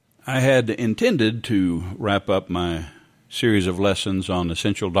I had intended to wrap up my series of lessons on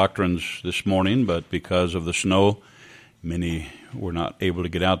essential doctrines this morning, but because of the snow, many were not able to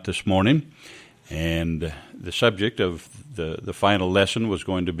get out this morning. And the subject of the final lesson was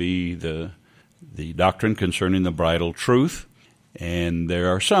going to be the doctrine concerning the bridal truth. And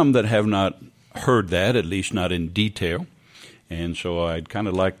there are some that have not heard that, at least not in detail. And so I'd kind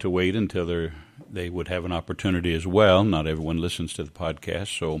of like to wait until they would have an opportunity as well. Not everyone listens to the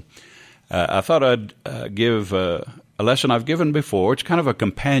podcast. So I thought I'd give a lesson I've given before. It's kind of a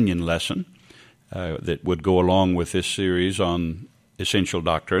companion lesson that would go along with this series on essential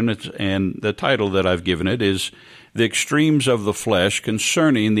doctrine. And the title that I've given it is The Extremes of the Flesh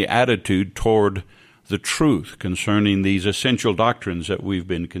Concerning the Attitude Toward the Truth, concerning these essential doctrines that we've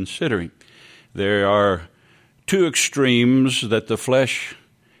been considering. There are two extremes that the flesh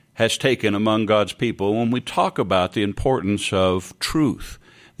has taken among God's people when we talk about the importance of truth,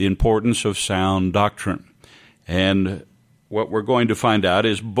 the importance of sound doctrine. And what we're going to find out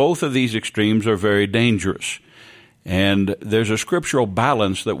is both of these extremes are very dangerous. And there's a scriptural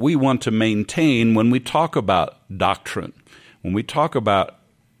balance that we want to maintain when we talk about doctrine, when we talk about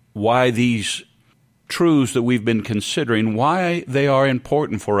why these truths that we've been considering, why they are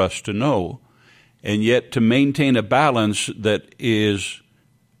important for us to know, and yet to maintain a balance that is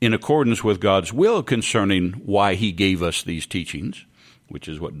in accordance with God's will concerning why He gave us these teachings, which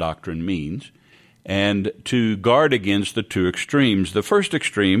is what doctrine means, and to guard against the two extremes. The first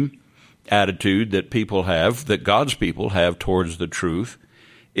extreme attitude that people have, that God's people have towards the truth,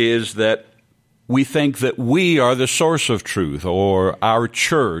 is that we think that we are the source of truth, or our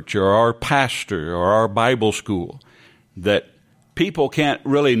church, or our pastor, or our Bible school, that people can't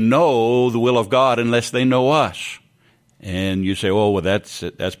really know the will of God unless they know us. And you say, oh, well,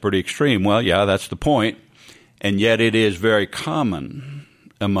 that's pretty extreme. Well, yeah, that's the point. And yet it is very common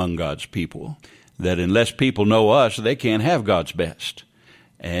among God's people that unless people know us, they can't have God's best.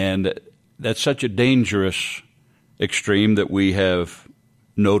 And that's such a dangerous extreme that we have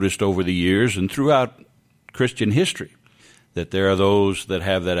noticed over the years and throughout Christian history, that there are those that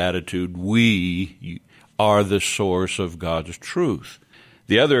have that attitude, we are the source of God's truth.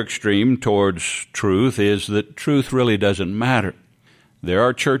 The other extreme towards truth is that truth really doesn't matter. There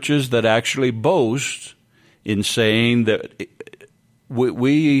are churches that actually boast in saying that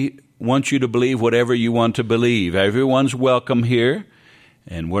we want you to believe whatever you want to believe. Everyone's welcome here,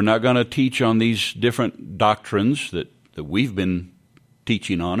 and we're not going to teach on these different doctrines that we've been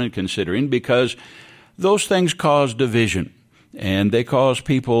teaching on and considering, because those things cause division. And they cause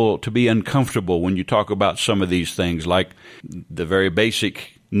people to be uncomfortable when you talk about some of these things, like the very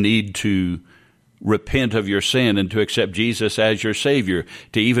basic need to repent of your sin and to accept Jesus as your Savior,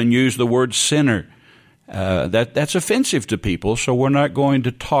 to even use the word sinner. That's offensive to people, so we're not going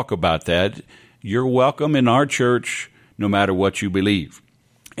to talk about that. You're welcome in our church no matter what you believe.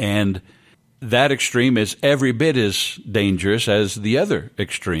 And that extreme is every bit as dangerous as the other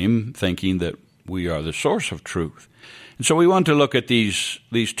extreme, thinking that we are the source of truth. And so we want to look at these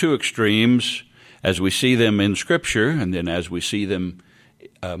two extremes as we see them in Scripture and then as we see them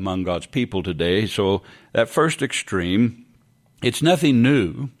among God's people today. So that first extreme, it's nothing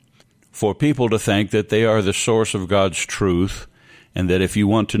new for people to think that they are the source of God's truth and that if you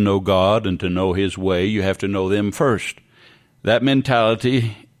want to know God and to know His way, you have to know them first. That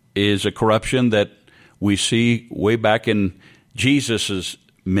mentality is a corruption that we see way back in Jesus'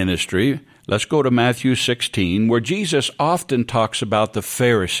 ministry. Let's go to Matthew 16, where Jesus often talks about the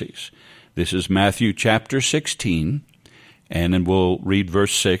Pharisees. This is Matthew chapter 16, and then we'll read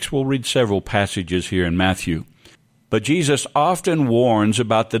verse 6. We'll read several passages here in Matthew. But Jesus often warns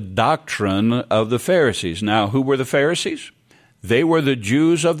about the doctrine of the Pharisees. Now, who were the Pharisees? They were the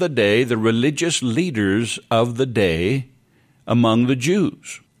Jews of the day, the religious leaders of the day among the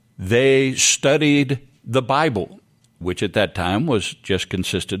Jews. They studied the Bible, which at that time was just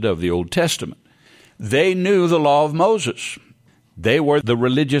consisted of the Old Testament. They knew the law of Moses. They were the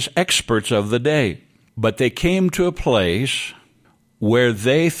religious experts of the day. But they came to a place where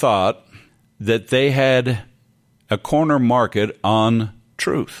they thought that they had a corner market on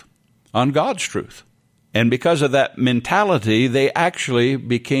truth, on God's truth. And because of that mentality, they actually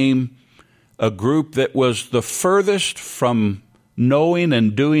became a group that was the furthest from knowing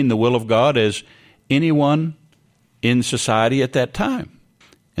and doing the will of God as anyone in society at that time.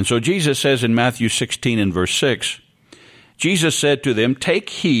 And so Jesus says in Matthew 16 and verse 6, Jesus said to them, "Take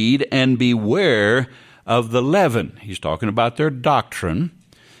heed and beware of the leaven." He's talking about their doctrine,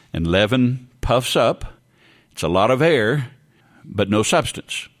 and leaven puffs up. It's a lot of air, but no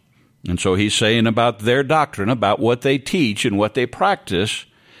substance. And so he's saying about their doctrine, about what they teach and what they practice,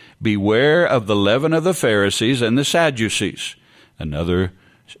 beware of the leaven of the Pharisees and the Sadducees. Another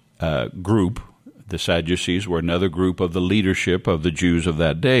group, the Sadducees were another group of the leadership of the Jews of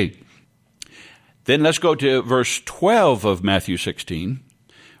that day. Then let's go to verse 12 of Matthew 16,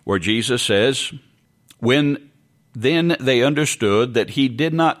 where Jesus says, when then they understood that he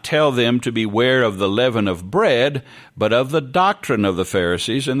did not tell them to beware of the leaven of bread, but of the doctrine of the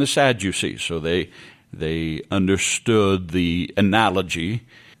Pharisees and the Sadducees. So they understood the analogy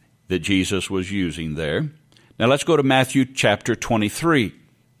that Jesus was using there. Now let's go to Matthew chapter 23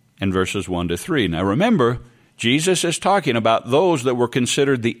 and verses 1 to 3. Now remember, Jesus is talking about those that were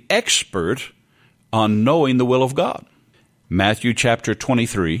considered the expert on knowing the will of God. Matthew chapter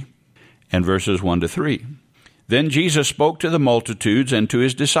 23 and verses 1 to 3. Then Jesus spoke to the multitudes and to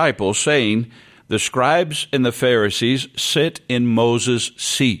his disciples, saying, the scribes and the Pharisees sit in Moses'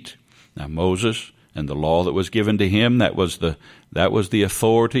 seat. Now Moses and the law that was given to him, that was the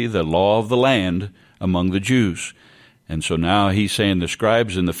authority, the law of the land among the Jews. And so now he's saying the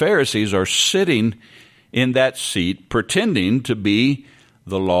scribes and the Pharisees are sitting in that seat, pretending to be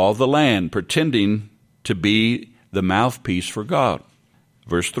the law of the land, pretending to be the mouthpiece for God.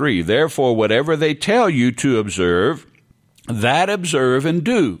 Verse 3, therefore, whatever they tell you to observe, that observe and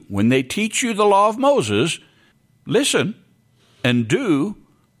do. When they teach you the law of Moses, listen and do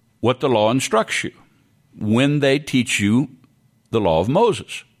what the law instructs you. When they teach you the law of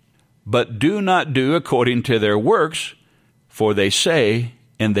Moses. But do not do according to their works, for they say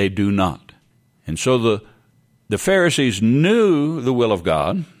and they do not. And so the Pharisees knew the will of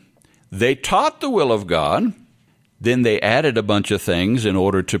God. They taught the will of God. Then they added a bunch of things in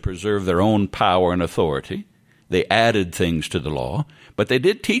order to preserve their own power and authority. They added things to the law, but they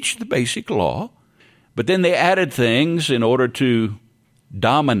did teach the basic law. But then they added things in order to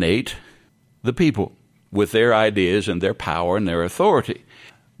dominate the people with their ideas and their power and their authority.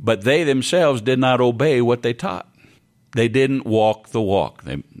 But they themselves did not obey what they taught. They didn't walk the walk.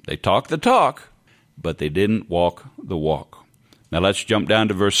 They talked the talk, but they didn't walk the walk. Now let's jump down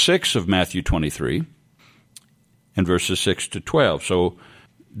to verse 6 of Matthew 23. And verses 6 to 12. So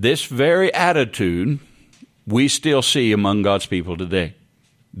this very attitude we still see among God's people today.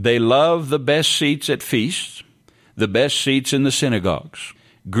 They love the best seats at feasts, the best seats in the synagogues,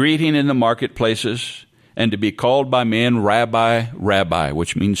 greeting in the marketplaces, and to be called by men rabbi, rabbi,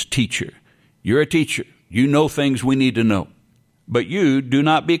 which means teacher. You're a teacher. You know things we need to know. But you do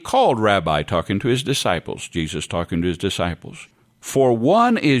not be called rabbi, talking to his disciples, Jesus talking to his disciples. For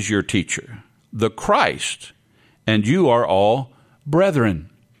one is your teacher, the Christ, and you are all brethren.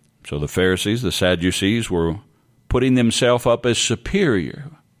 So the Pharisees, the Sadducees, were putting themselves up as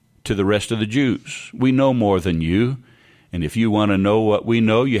superior to the rest of the Jews. We know more than you, and if you want to know what we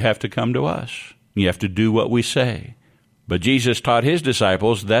know, you have to come to us. You have to do what we say. But Jesus taught his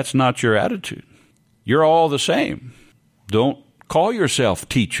disciples, that's not your attitude. You're all the same. Don't call yourself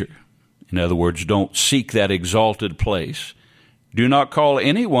teacher. In other words, don't seek that exalted place. Do not call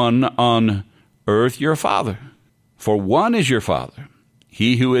anyone on earth your father. For one is your Father,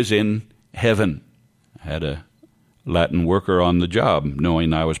 he who is in heaven. I had a Latin worker on the job.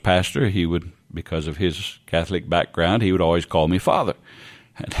 Knowing I was pastor, he would, because of his Catholic background, he would always call me Father.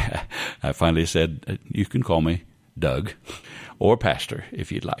 And I finally said, you can call me Doug or Pastor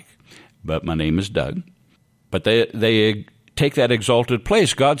if you'd like. But my name is Doug. But they take that exalted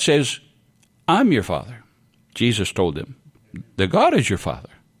place. God says, I'm your Father. Jesus told them, that God is your Father,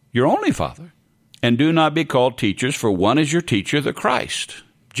 your only Father. And do not be called teachers, for one is your teacher, the Christ,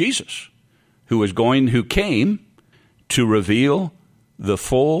 Jesus, who came to reveal the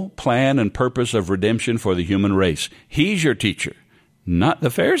full plan and purpose of redemption for the human race. He's your teacher. Not the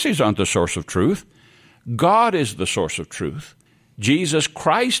Pharisees aren't the source of truth. God is the source of truth. Jesus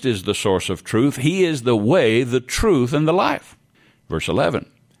Christ is the source of truth. He is the way, the truth, and the life. Verse 11.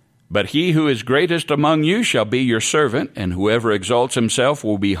 But he who is greatest among you shall be your servant, and whoever exalts himself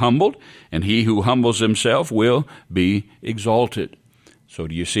will be humbled, and he who humbles himself will be exalted. So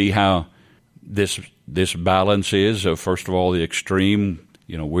do you see how this balance is of, first of all, the extreme,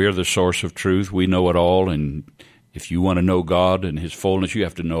 we're the source of truth, we know it all, and if you want to know God and his fullness, you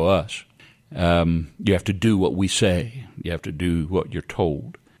have to know us. You have to do what we say. You have to do what you're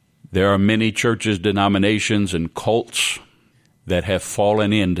told. There are many churches, denominations, and cults that have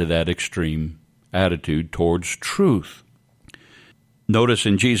fallen into that extreme attitude towards truth. Notice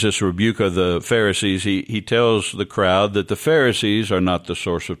in Jesus' rebuke of the Pharisees, he tells the crowd that the Pharisees are not the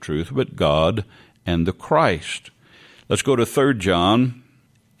source of truth, but God and the Christ. Let's go to 3 John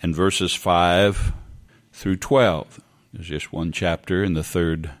and verses 5 through 12. There's just one chapter in the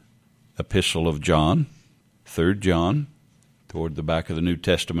third epistle of John, 3 John toward the back of the New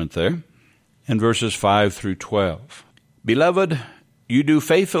Testament there, and verses 5 through 12. Beloved, you do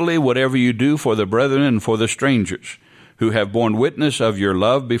faithfully whatever you do for the brethren and for the strangers, who have borne witness of your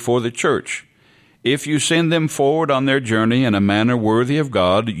love before the church. If you send them forward on their journey in a manner worthy of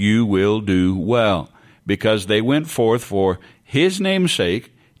God, you will do well, because they went forth for his name's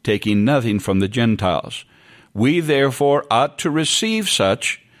sake, taking nothing from the Gentiles. We therefore ought to receive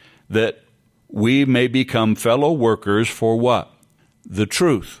such, that we may become fellow workers for what? The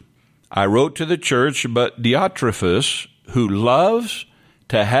truth. I wrote to the church, but Diotrephes, who loves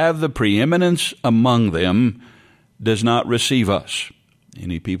to have the preeminence among them, does not receive us.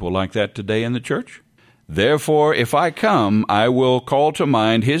 Any people like that today in the church? Therefore, if I come, I will call to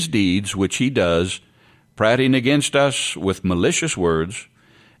mind his deeds, which he does, prating against us with malicious words,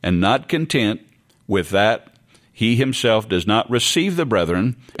 and not content with that, he himself does not receive the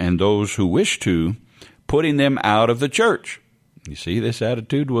brethren and those who wish to, putting them out of the church. You see, this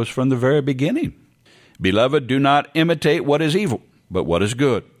attitude was from the very beginning. Beloved, do not imitate what is evil, but what is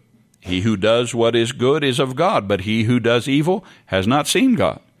good. He who does what is good is of God, but he who does evil has not seen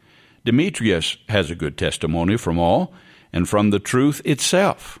God. Demetrius has a good testimony from all, and from the truth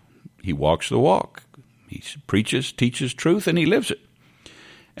itself. He walks the walk. He preaches, teaches truth, and he lives it.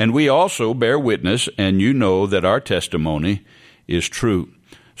 And we also bear witness, and you know that our testimony is true.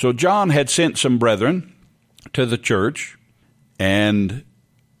 So John had sent some brethren to the church, and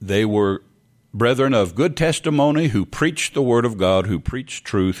they were brethren of good testimony who preached the word of God, who preached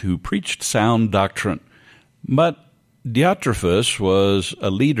truth, who preached sound doctrine. But Diotrephes was a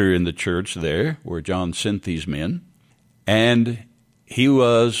leader in the church there where John sent these men, and he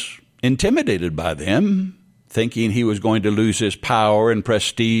was intimidated by them, thinking he was going to lose his power and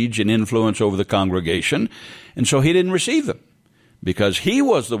prestige and influence over the congregation, and so he didn't receive them because he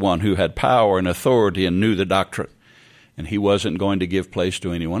was the one who had power and authority and knew the doctrine, and he wasn't going to give place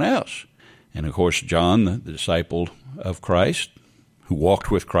to anyone else. And of course, John, the disciple of Christ, who walked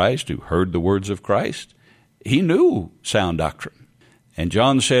with Christ, who heard the words of Christ, he knew sound doctrine. And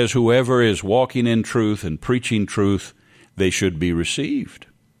John says, whoever is walking in truth and preaching truth, they should be received.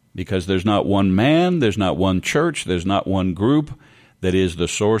 Because there's not one man, there's not one church, there's not one group that is the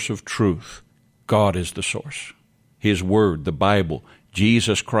source of truth. God is the source. His Word, the Bible,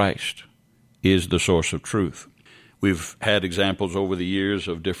 Jesus Christ is the source of truth. We've had examples over the years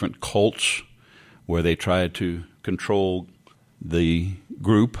of different cults where they try to control the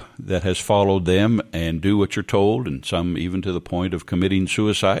group that has followed them and do what you're told, and some even to the point of committing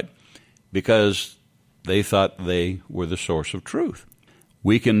suicide because they thought they were the source of truth.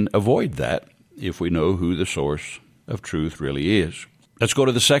 We can avoid that if we know who the source of truth really is. Let's go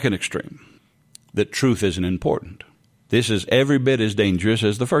to the second extreme, that truth isn't important. This is every bit as dangerous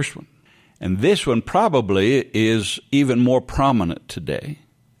as the first one. And this one probably is even more prominent today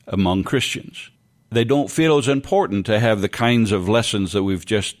among Christians. They don't feel as important to have the kinds of lessons that we've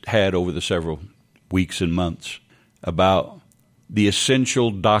just had over the several weeks and months about the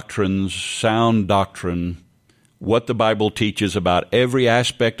essential doctrines, sound doctrine, what the Bible teaches about every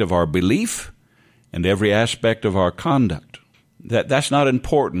aspect of our belief and every aspect of our conduct. That's not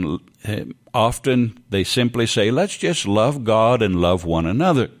important. Often they simply say, let's just love God and love one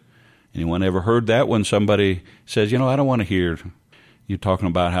another. Anyone ever heard that when somebody says, I don't want to hear you talking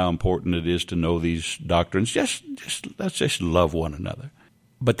about how important it is to know these doctrines. Let's just love one another.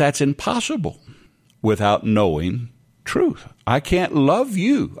 But that's impossible without knowing truth. I can't love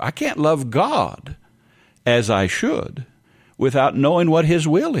you. I can't love God as I should without knowing what his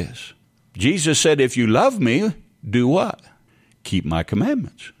will is. Jesus said, if you love me, do what? Keep my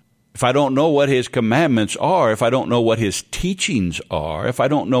commandments. If I don't know what his commandments are, if I don't know what his teachings are, if I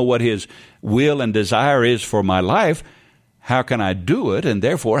don't know what his will and desire is for my life, how can I do it? And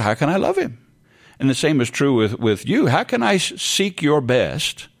therefore, how can I love him? And the same is true with you. How can I seek your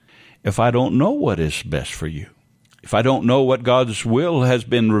best if I don't know what is best for you? If I don't know what God's will has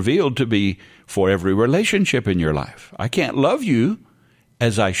been revealed to be for every relationship in your life, I can't love you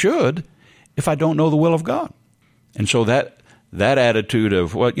as I should if I don't know the will of God. And so that attitude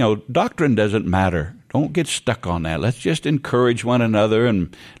of, doctrine doesn't matter. Don't get stuck on that. Let's just encourage one another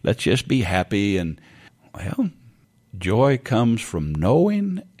and let's just be happy. And, joy comes from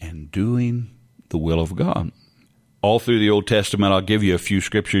knowing and doing the will of God. All through the Old Testament, I'll give you a few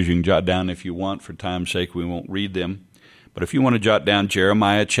scriptures you can jot down if you want. For time's sake, we won't read them. But if you want to jot down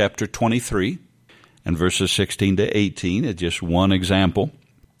Jeremiah chapter 23 and verses 16 to 18, it's just one example.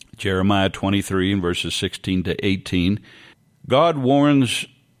 Jeremiah 23 and verses 16 to 18. God warns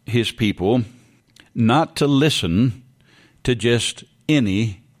his people not to listen to just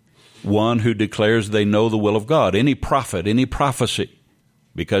any one who declares they know the will of God, any prophet, any prophecy,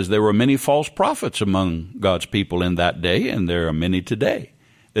 because there were many false prophets among God's people in that day, and there are many today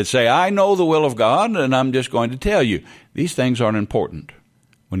that say, I know the will of God, and I'm just going to tell you. These things aren't important.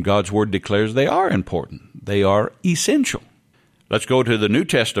 When God's Word declares they are important, they are essential. Let's go to the New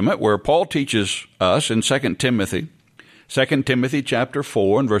Testament where Paul teaches us in 2 Timothy. 2 Timothy chapter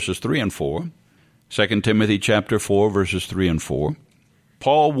 4 and verses 3 and 4. 2 Timothy chapter 4 verses 3 and 4.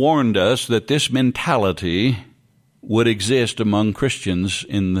 Paul warned us that this mentality would exist among Christians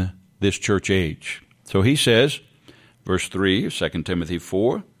in this church age. So he says, verse 3, 2 Timothy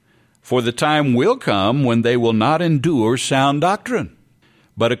 4, for the time will come when they will not endure sound doctrine,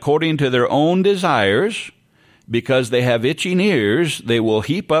 but according to their own desires, because they have itching ears, they will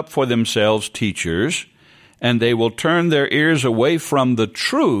heap up for themselves teachers, and they will turn their ears away from the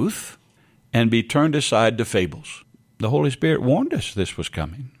truth and be turned aside to fables. The Holy Spirit warned us this was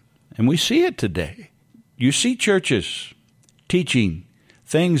coming, and we see it today. You see churches teaching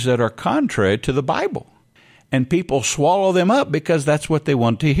things that are contrary to the Bible, and people swallow them up because that's what they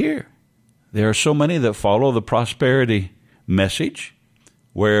want to hear. There are so many that follow the prosperity message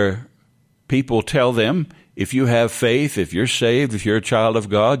where people tell them, if you have faith, if you're saved, if you're a child of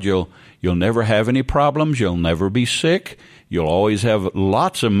God, you'll never have any problems, you'll never be sick, you'll always have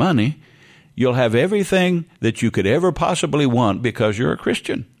lots of money, you'll have everything that you could ever possibly want because you're a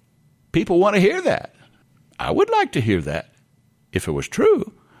Christian. People want to hear that. I would like to hear that if it was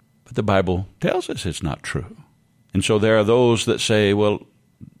true, but the Bible tells us it's not true. And so there are those that say, well,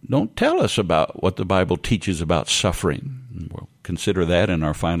 don't tell us about what the Bible teaches about suffering. We'll consider that in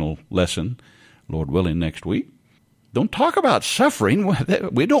our final lesson, Lord willing, next week. Don't talk about suffering.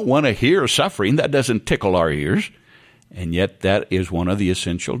 We don't want to hear suffering. That doesn't tickle our ears. And yet that is one of the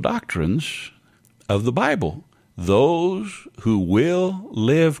essential doctrines of the Bible. Those who will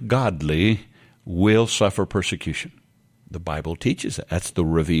live godly will suffer persecution. The Bible teaches that. That's the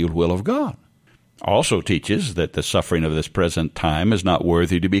revealed will of God. Also teaches that the suffering of this present time is not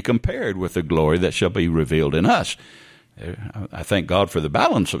worthy to be compared with the glory that shall be revealed in us. I thank God for the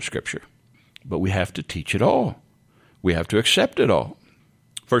balance of Scripture, but we have to teach it all. We have to accept it all.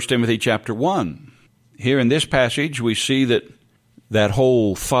 1 Timothy chapter 1. Here in this passage, we see that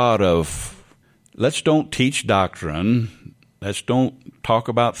whole thought of, let's don't teach doctrine. Let's don't talk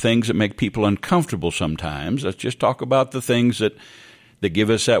about things that make people uncomfortable sometimes. Let's just talk about the things that give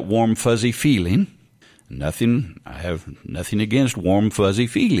us that warm, fuzzy feeling. I have nothing against warm, fuzzy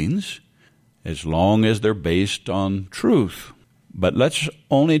feelings as long as they're based on truth. But let's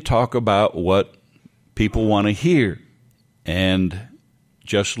only talk about what people want to hear and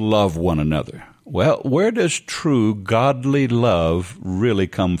just love one another. Well, where does true godly love really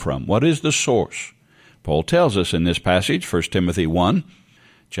come from? What is the source? Paul tells us in this passage, 1 Timothy 1,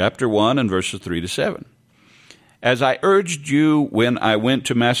 chapter 1 and verses 3 to 7. As I urged you when I went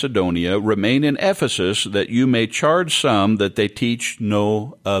to Macedonia, remain in Ephesus, that you may charge some that they teach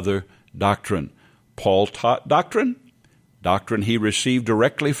no other doctrine. Paul taught doctrine he received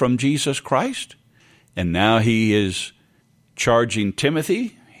directly from Jesus Christ, and now he is charging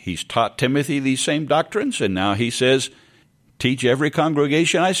Timothy. He's taught Timothy these same doctrines, and now he says, teach every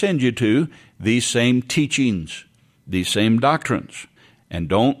congregation I send you to these same teachings, these same doctrines. And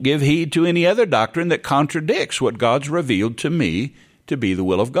don't give heed to any other doctrine that contradicts what God's revealed to me to be the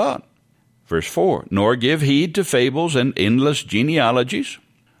will of God. Verse 4, nor give heed to fables and endless genealogies,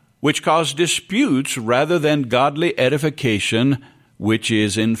 which cause disputes rather than godly edification, which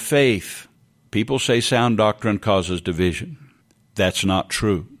is in faith. People say sound doctrine causes division. That's not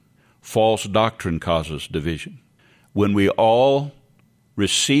true. False doctrine causes division. When we all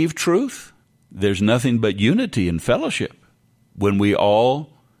receive truth, there's nothing but unity and fellowship. When we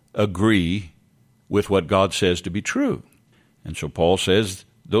all agree with what God says to be true. And so Paul says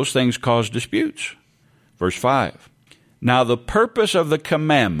those things cause disputes. Verse 5. Now the purpose of the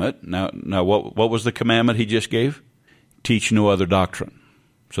commandment, now what was the commandment he just gave? Teach no other doctrine.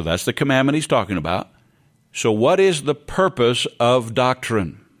 So that's the commandment he's talking about. So what is the purpose of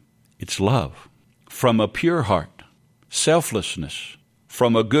doctrine? It's love. From a pure heart, selflessness,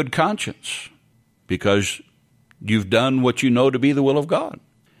 from a good conscience, because you've done what you know to be the will of God.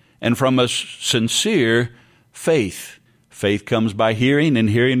 And from a sincere faith. Faith comes by hearing, and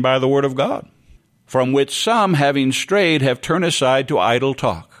hearing by the word of God. From which some, having strayed, have turned aside to idle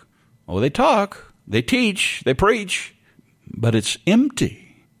talk. Oh, they talk, they teach, they preach, but it's empty.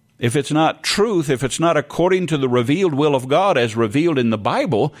 If it's not truth, if it's not according to the revealed will of God as revealed in the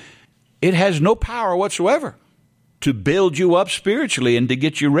Bible, it has no power whatsoever to build you up spiritually and to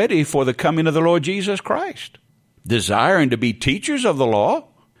get you ready for the coming of the Lord Jesus Christ. Desiring to be teachers of the law,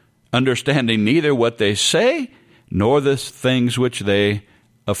 understanding neither what they say nor the things which they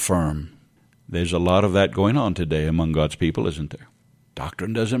affirm. There's a lot of that going on today among God's people, isn't there?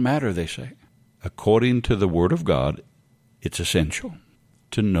 Doctrine doesn't matter, they say. According to the Word of God, it's essential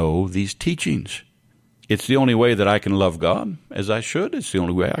to know these teachings. It's the only way that I can love God as I should. It's the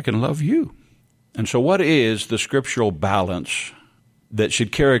only way I can love you. And so what is the scriptural balance that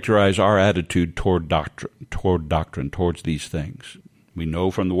should characterize our attitude toward doctrine, towards these things? We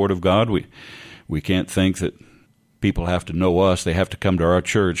know from the Word of God, we can't think that people have to know us. They have to come to our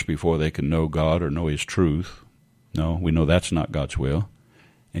church before they can know God or know His truth. No, we know that's not God's will.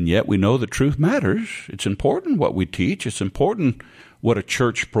 And yet we know the truth matters. It's important what we teach. It's important what a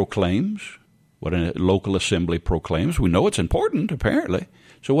church proclaims, what a local assembly proclaims. We know it's important, apparently.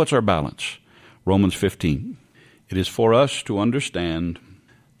 So what's our balance? Romans 15. It is for us to understand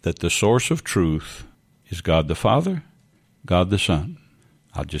that the source of truth is God the Father, God the Son.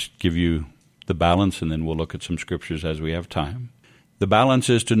 I'll just give you the balance, and then we'll look at some scriptures as we have time. The balance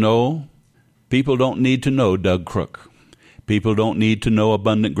is to know people don't need to know Doug Crook. People don't need to know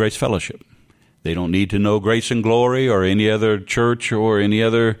Abundant Grace Fellowship. They don't need to know Grace and Glory or any other church or any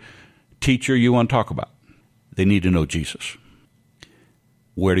other teacher you want to talk about. They need to know Jesus.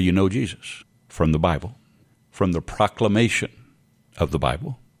 Where do you know Jesus? From the Bible, from the proclamation of the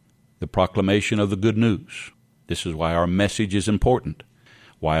Bible, the proclamation of the good news. This is why our message is important,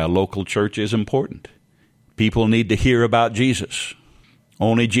 why a local church is important. People need to hear about Jesus.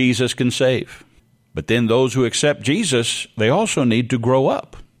 Only Jesus can save. But then those who accept Jesus, they also need to grow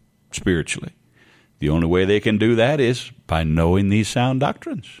up spiritually. The only way they can do that is by knowing these sound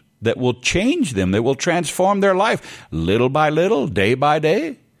doctrines that will change them, that will transform their life little by little, day by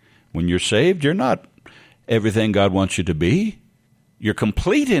day. When you're saved, you're not everything God wants you to be. You're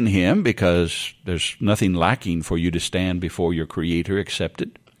complete in Him because there's nothing lacking for you to stand before your Creator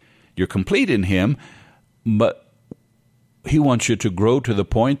accepted. You're complete in Him, but He wants you to grow to the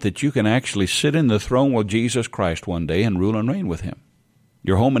point that you can actually sit in the throne with Jesus Christ one day and rule and reign with Him.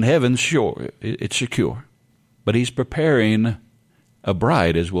 Your home in heaven's sure, it's secure. But He's preparing a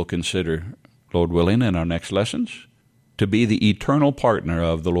bride, as we'll consider, Lord willing, in our next lessons, to be the eternal partner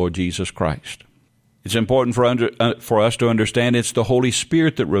of the Lord Jesus Christ. It's important for us to understand it's the Holy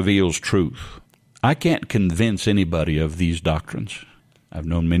Spirit that reveals truth. I can't convince anybody of these doctrines. I've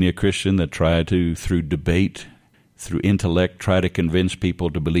known many a Christian that try to, through debate, through intellect, try to convince people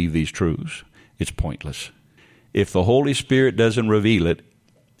to believe these truths. It's pointless. If the Holy Spirit doesn't reveal it,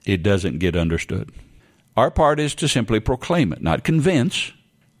 it doesn't get understood. Our part is to simply proclaim it, not convince,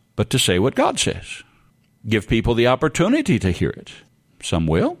 but to say what God says. Give people the opportunity to hear it. Some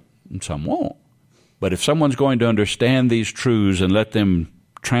will, and some won't. But if someone's going to understand these truths and let them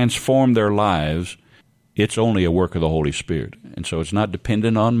transform their lives, it's only a work of the Holy Spirit. And so it's not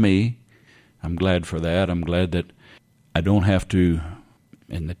dependent on me. I'm glad for that. I'm glad that I don't have to,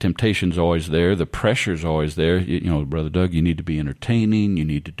 and the temptation's always there, the pressure's always there. You know, Brother Doug, you need to be entertaining, you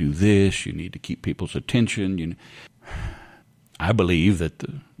need to do this, you need to keep people's attention. I believe that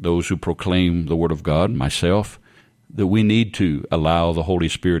those who proclaim the Word of God, myself, that we need to allow the Holy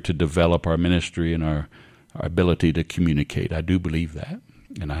Spirit to develop our ministry and our ability to communicate. I do believe that,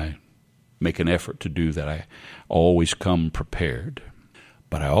 and I make an effort to do that. I always come prepared.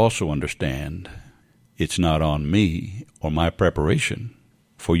 But I also understand it's not on me or my preparation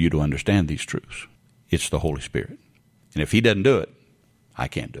for you to understand these truths. It's the Holy Spirit. And if He doesn't do it, I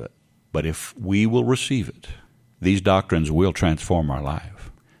can't do it. But if we will receive it, these doctrines will transform our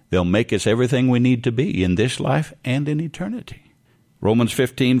life. They'll make us everything we need to be in this life and in eternity. Romans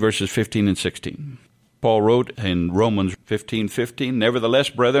 15, verses 15 and 16. Paul wrote in Romans 15:15, "Nevertheless,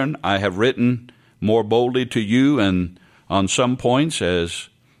 brethren, I have written more boldly to you and on some points as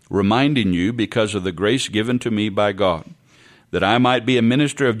reminding you because of the grace given to me by God, that I might be a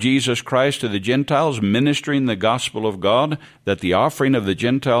minister of Jesus Christ to the Gentiles, ministering the gospel of God, that the offering of the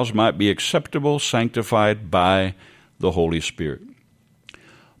Gentiles might be acceptable, sanctified by the Holy Spirit."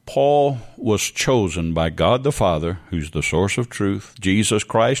 Paul was chosen by God the Father, who's the source of truth, Jesus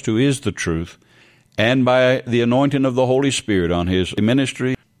Christ, who is the truth, and by the anointing of the Holy Spirit on his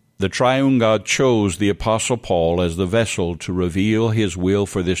ministry. The triune God chose the Apostle Paul as the vessel to reveal His will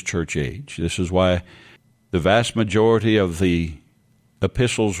for this church age. This is why the vast majority of the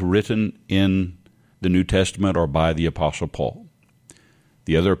epistles written in the New Testament are by the Apostle Paul.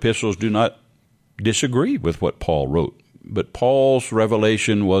 The other epistles do not disagree with what Paul wrote, but Paul's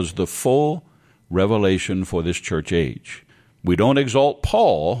revelation was the full revelation for this church age. We don't exalt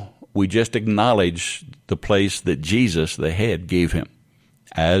Paul, we just acknowledge the place that Jesus, the head, gave him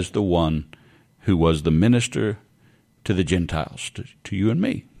as the one who was the minister to the Gentiles, to you and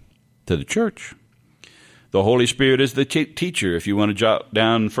me. to the church. The Holy Spirit is the teacher. If you want to jot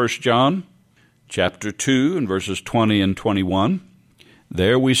down 1 John chapter 2 and verses 20 and 21,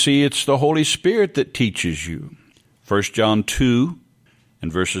 there we see it's the Holy Spirit that teaches you. 1 John 2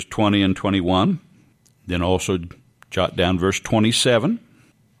 and verses 20 and 21. Then also jot down verse 27.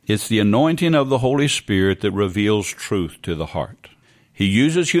 It's the anointing of the Holy Spirit that reveals truth to the heart. He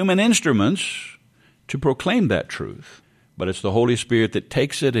uses human instruments to proclaim that truth, but it's the Holy Spirit that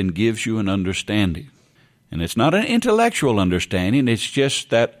takes it and gives you an understanding. And it's not an intellectual understanding, it's just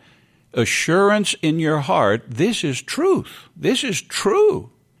that assurance in your heart, this is truth. This is true.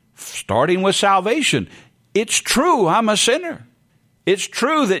 Starting with salvation. It's true, I'm a sinner. It's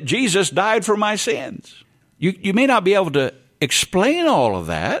true that Jesus died for my sins. You may not be able to explain all of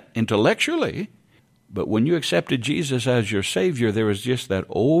that intellectually, but when you accepted Jesus as your Savior, there was just that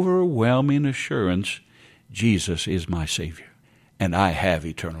overwhelming assurance, Jesus is my Savior, and I have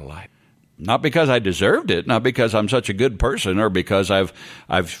eternal life. Not because I deserved it, not because I'm such a good person or because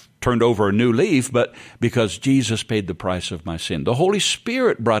I've turned over a new leaf, but because Jesus paid the price of my sin. The Holy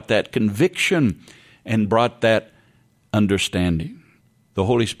Spirit brought that conviction and brought that understanding. The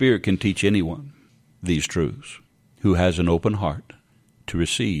Holy Spirit can teach anyone these truths who has an open heart to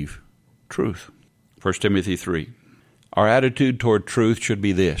receive truth. 1 Timothy 3. Our attitude toward truth should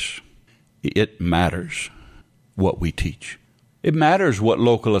be this. It matters what we teach. It matters what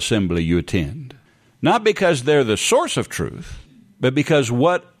local assembly you attend. Not because they're the source of truth, but because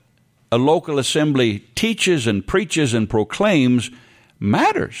what a local assembly teaches and preaches and proclaims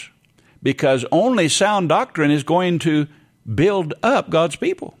matters. Because only sound doctrine is going to build up God's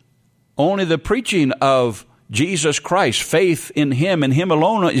people. Only the preaching of Jesus Christ, faith in Him and Him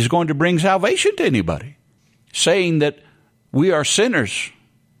alone is going to bring salvation to anybody. Saying that we are sinners,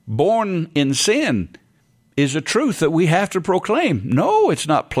 born in sin, is a truth that we have to proclaim. No, it's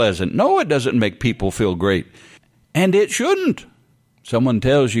not pleasant. No, it doesn't make people feel great. And it shouldn't. Someone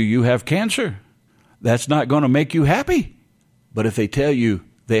tells you you have cancer. That's not going to make you happy. But if they tell you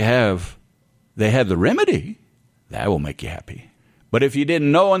they have the remedy, that will make you happy. But if you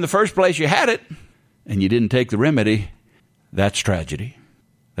didn't know in the first place you had it, and you didn't take the remedy, that's tragedy.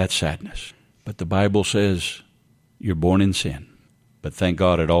 That's sadness. But the Bible says you're born in sin. But thank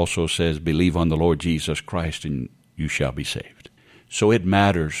God it also says, believe on the Lord Jesus Christ and you shall be saved. So it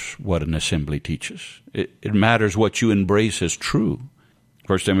matters what an assembly teaches. It matters what you embrace as true.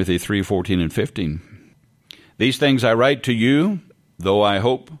 1 Timothy 3:14 and 15. These things I write to you, though I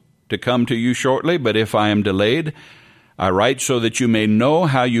hope to come to you shortly, but if I am delayed, I write so that you may know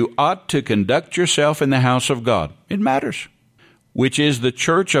how you ought to conduct yourself in the house of God. It matters. Which is the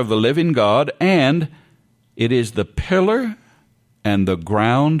church of the living God, and it is the pillar and the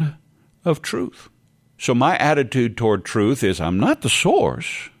ground of truth. So my attitude toward truth is I'm not the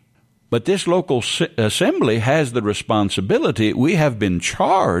source, but this local assembly has the responsibility. We have been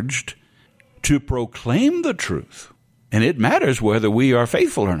charged to proclaim the truth, and it matters whether we are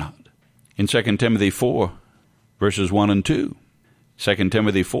faithful or not. In 2 Timothy 4, verses 1 and 2. 2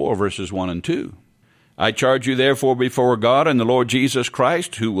 Timothy 4, verses 1 and 2. I charge you therefore before God and the Lord Jesus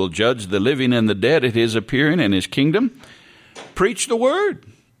Christ, who will judge the living and the dead at His appearing in His kingdom, preach the word.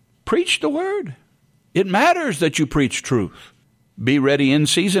 Preach the word. It matters that you preach truth. Be ready in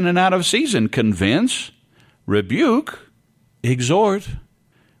season and out of season. Convince, rebuke, exhort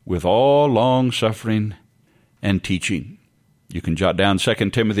with all long suffering and teaching. You can jot down 2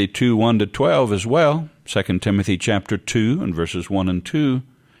 Timothy 2, 1 to 12 as well. 2 Timothy chapter 2 and verses 1 and 2,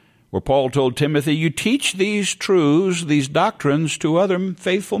 where Paul told Timothy, you teach these truths, these doctrines to other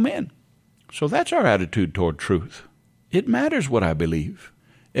faithful men. So that's our attitude toward truth. It matters what I believe.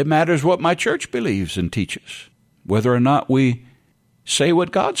 It matters what my church believes and teaches. Whether or not we say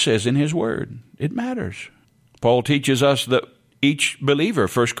what God says in His Word, it matters. Paul teaches us that each believer,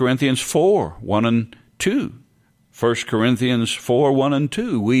 1 Corinthians 4, 1 and 2. 1 Corinthians 4, 1 and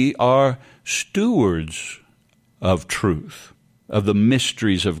 2. We are stewards of truth, of the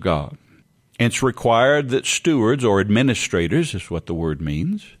mysteries of God. It's required that stewards or administrators, is what the word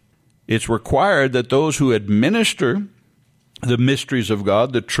means. It's required that those who administer the mysteries of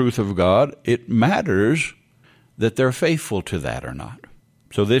God, the truth of God, it matters that they're faithful to that or not.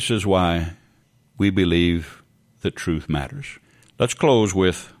 So this is why we believe that truth matters. Let's close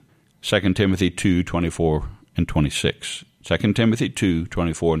with 2 Timothy 2, 24 and 26. 2 Timothy 2,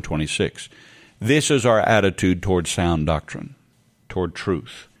 24 and 26. This is our attitude toward sound doctrine, toward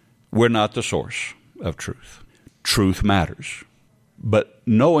truth. We're not the source of truth. Truth matters. But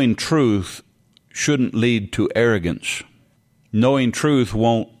knowing truth shouldn't lead to arrogance. Knowing truth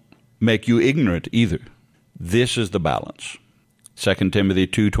won't make you ignorant either. This is the balance. 2 Timothy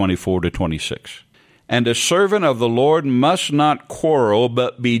 2:24-26. And a servant of the Lord must not quarrel,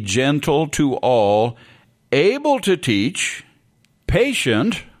 but be gentle to all, able to teach,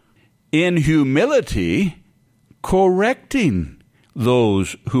 patient, in humility, correcting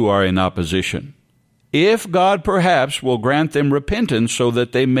those who are in opposition, if God perhaps will grant them repentance so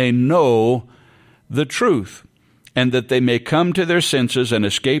that they may know the truth, and that they may come to their senses and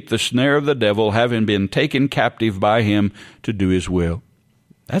escape the snare of the devil, having been taken captive by him to do his will.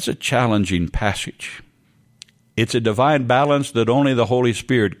 That's a challenging passage. It's a divine balance that only the Holy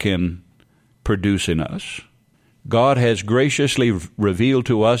Spirit can produce in us. God has graciously revealed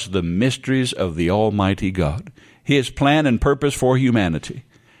to us the mysteries of the Almighty God, His plan and purpose for humanity.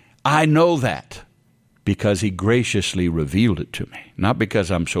 I know that because He graciously revealed it to me, not because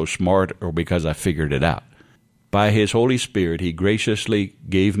I'm so smart or because I figured it out. By His Holy Spirit, He graciously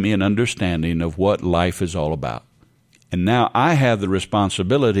gave me an understanding of what life is all about. And now I have the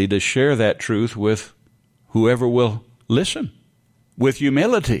responsibility to share that truth with whoever will listen, with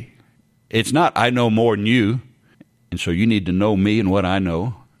humility. It's not, I know more than you, and so you need to know me and what I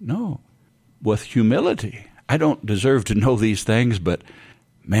know. No, with humility. I don't deserve to know these things, but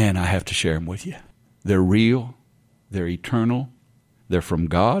man, I have to share them with you. They're real, they're eternal, they're from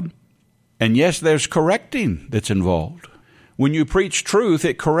God. And yes, there's correcting that's involved. When you preach truth,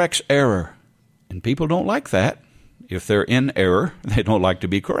 it corrects error. And people don't like that. If they're in error, they don't like to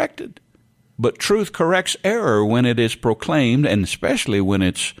be corrected. But truth corrects error when it is proclaimed, and especially when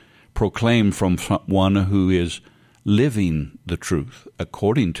it's proclaimed from one who is living the truth,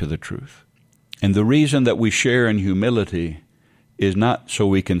 according to the truth. And the reason that we share in humility is not so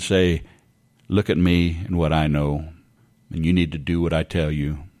we can say, look at me and what I know, and you need to do what I tell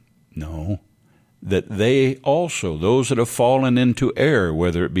you. No, that they also, those that have fallen into error,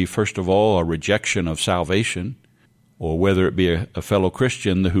 whether it be, first of all, a rejection of salvation, or whether it be a fellow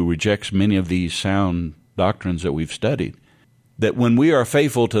Christian who rejects many of these sound doctrines that we've studied, that when we are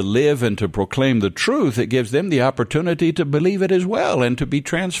faithful to live and to proclaim the truth, it gives them the opportunity to believe it as well and to be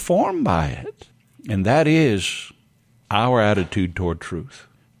transformed by it. And that is our attitude toward truth.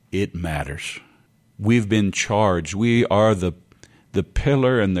 It matters. We've been charged. We are the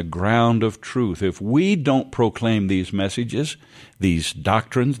pillar and the ground of truth. If we don't proclaim these messages, these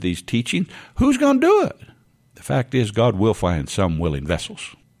doctrines, these teachings, who's going to do it? The fact is, God will find some willing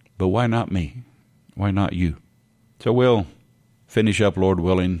vessels. But why not me? Why not you? So we'll finish up, Lord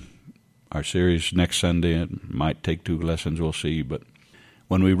willing, our series next Sunday. It might take 2 lessons, we'll see. But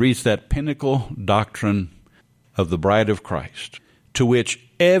when we reach that pinnacle doctrine of the bride of Christ, to which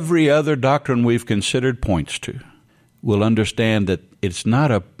every other doctrine we've considered points to, we'll understand that it's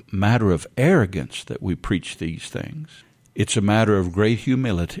not a matter of arrogance that we preach these things. It's a matter of great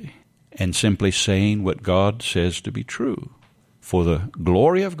humility and simply saying what God says to be true for the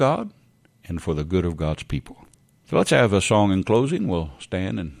glory of God and for the good of God's people. So let's have a song in closing. We'll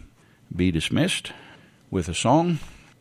stand and be dismissed with a song.